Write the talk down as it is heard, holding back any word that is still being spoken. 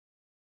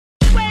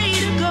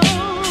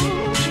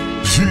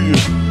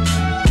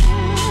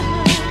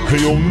Yeah. Hey,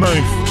 yo,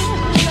 9th,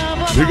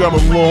 they got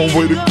a long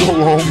way to go,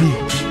 homie.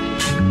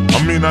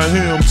 I mean, I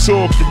hear them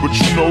talking, but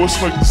you know,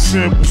 it's like the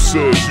sample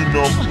says, you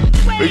know.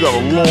 They got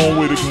a long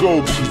way to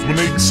go, because when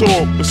they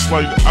talk, it's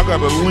like I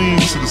gotta lean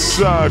to the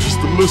side just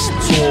to listen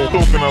to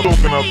them talking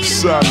out the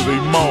side of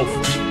their mouth.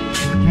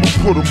 I'ma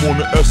put them on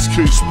the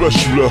SK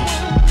special,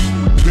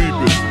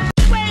 baby.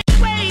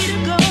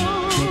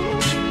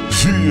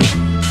 Yeah.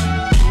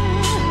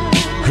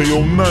 Hey,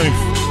 yo, 9th,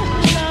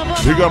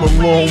 they got a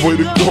long way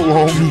to go,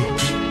 homie.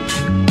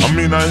 I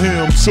mean, I hear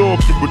them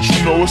talking, but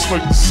you know, it's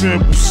like the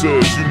sample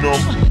says, you know.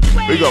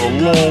 They got a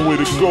long way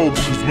to go,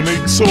 because when they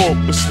talk,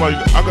 it's like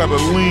I gotta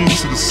lean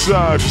to the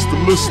side just to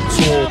listen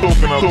to them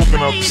talking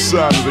out the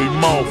side of their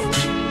mouth.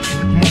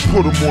 I'ma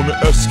put them on the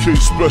SK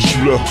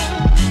special,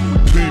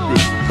 baby.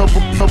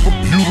 Have a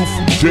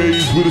beautiful day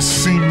where the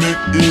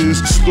cement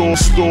is.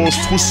 Stars,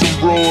 twisting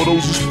raw,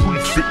 those is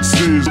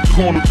prefixes.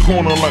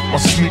 Corner like my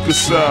sneaker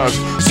size.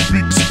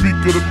 Speak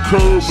of the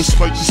curb, it's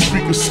like the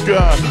speak of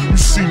sky. You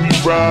see me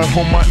ride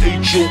on my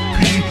HOP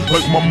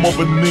like my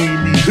mother named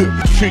me.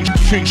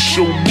 Can't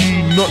show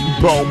me nothing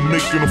about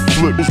making a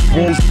flip.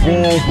 Was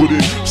born with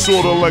it,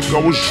 sorta like I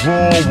was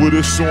drawn with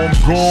it, so I'm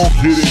gon'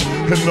 get it.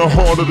 In the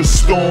heart of the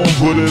storm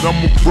with it,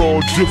 I'm a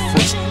broad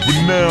difference. But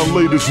now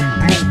ladies in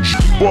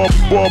blue,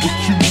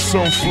 barbecue,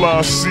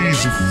 sunflower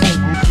seeds and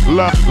fruit.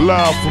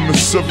 Live from the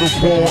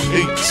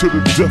 718 to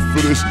the death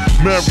of this.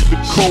 Married the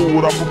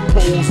code, I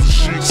proposed and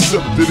she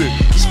accepted it.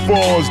 As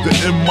far as the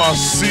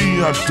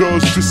MIC, I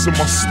does this in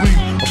my sleep.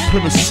 I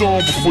pen a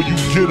song before you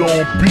get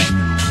on beat.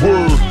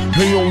 Word,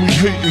 they only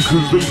hating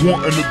cause they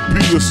wantin' to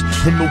be us.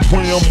 And the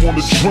way I'm on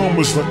the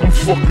drummers like I'm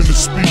fucking the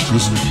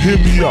speakers. Hear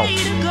me out.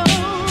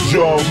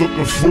 Y'all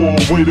looking for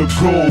a way to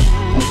go,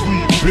 but we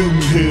been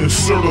here,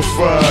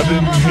 certified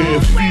in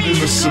here, feet in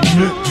the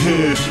cement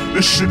here.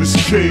 This shit is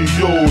KO.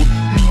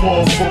 You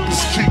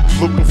motherfuckers keep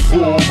looking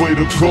for a way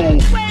to go.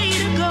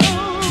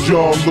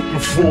 Y'all looking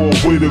for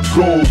a way to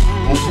go,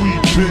 but we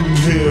been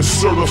here,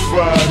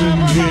 certified in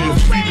here,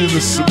 feet in the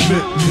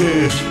cement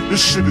here.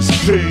 This shit is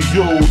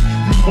KO.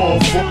 You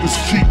motherfuckers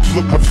keep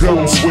looking for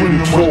a way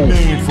to go. My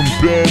name from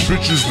bad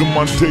bitches to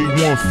my day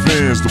one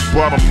fans. The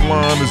bottom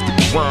line is the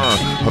grind.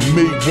 I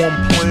made one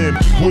plan,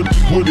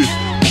 with it.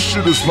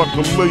 Shit is like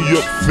a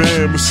layup,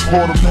 fam, it's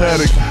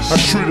automatic. I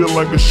treat it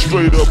like a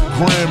straight up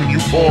gram, and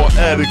you all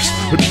addicts.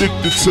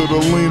 Addicted to the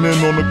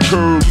leaning on the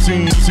curb,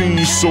 teens,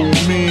 so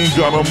mean,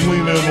 got them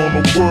leaning on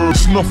the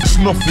words.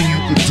 Nothing you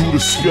can do to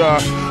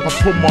Sky. I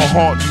put my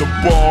heart in the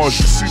bars,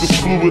 you see the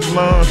fluid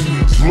line?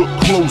 Look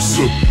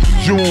closer,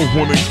 you don't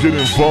wanna get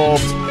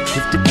involved.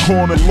 If the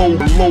corner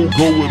logo,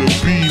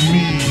 it'll be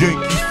me.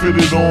 Yankee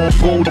fitted on,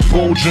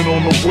 bulging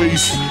on the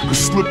waist. Cause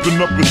slipping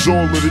up is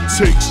all that it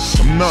takes.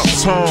 I'm not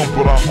Tom,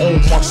 but I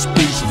own my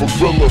space.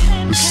 Varela,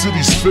 the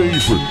city's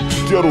favorite,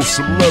 ghetto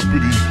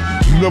celebrity.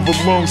 Never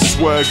learned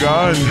swagger,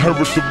 I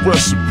inherit the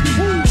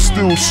recipe.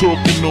 Still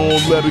talking all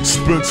that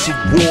expensive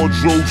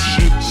wardrobe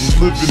shit and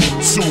living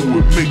it too.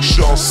 It makes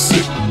y'all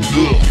sick.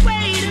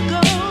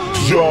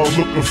 Y'all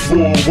looking for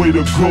a way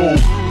to go,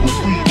 but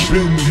we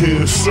been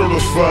here,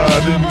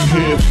 certified in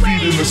here,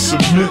 feet in the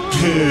cement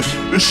here.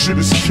 This shit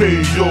is KO.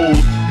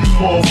 You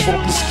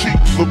motherfuckers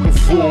keep looking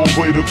for a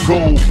way to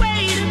go.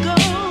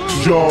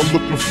 Y'all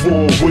looking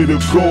for a way to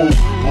go,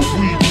 but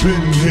we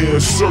been here,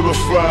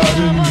 certified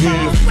in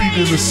here, feet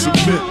in the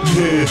cement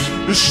here.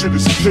 This shit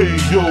is KO.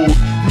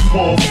 You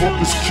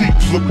motherfuckers keep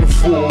looking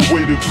for a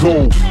way to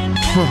go.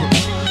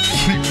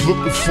 Keep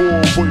looking for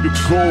a way to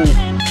go.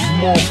 You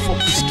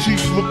motherfuckers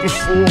keep looking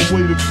for a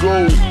way to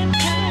go.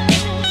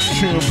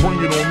 Can't bring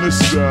it on this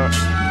side.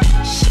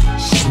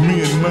 It's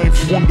me and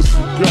 9th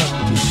Wonderful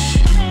got this.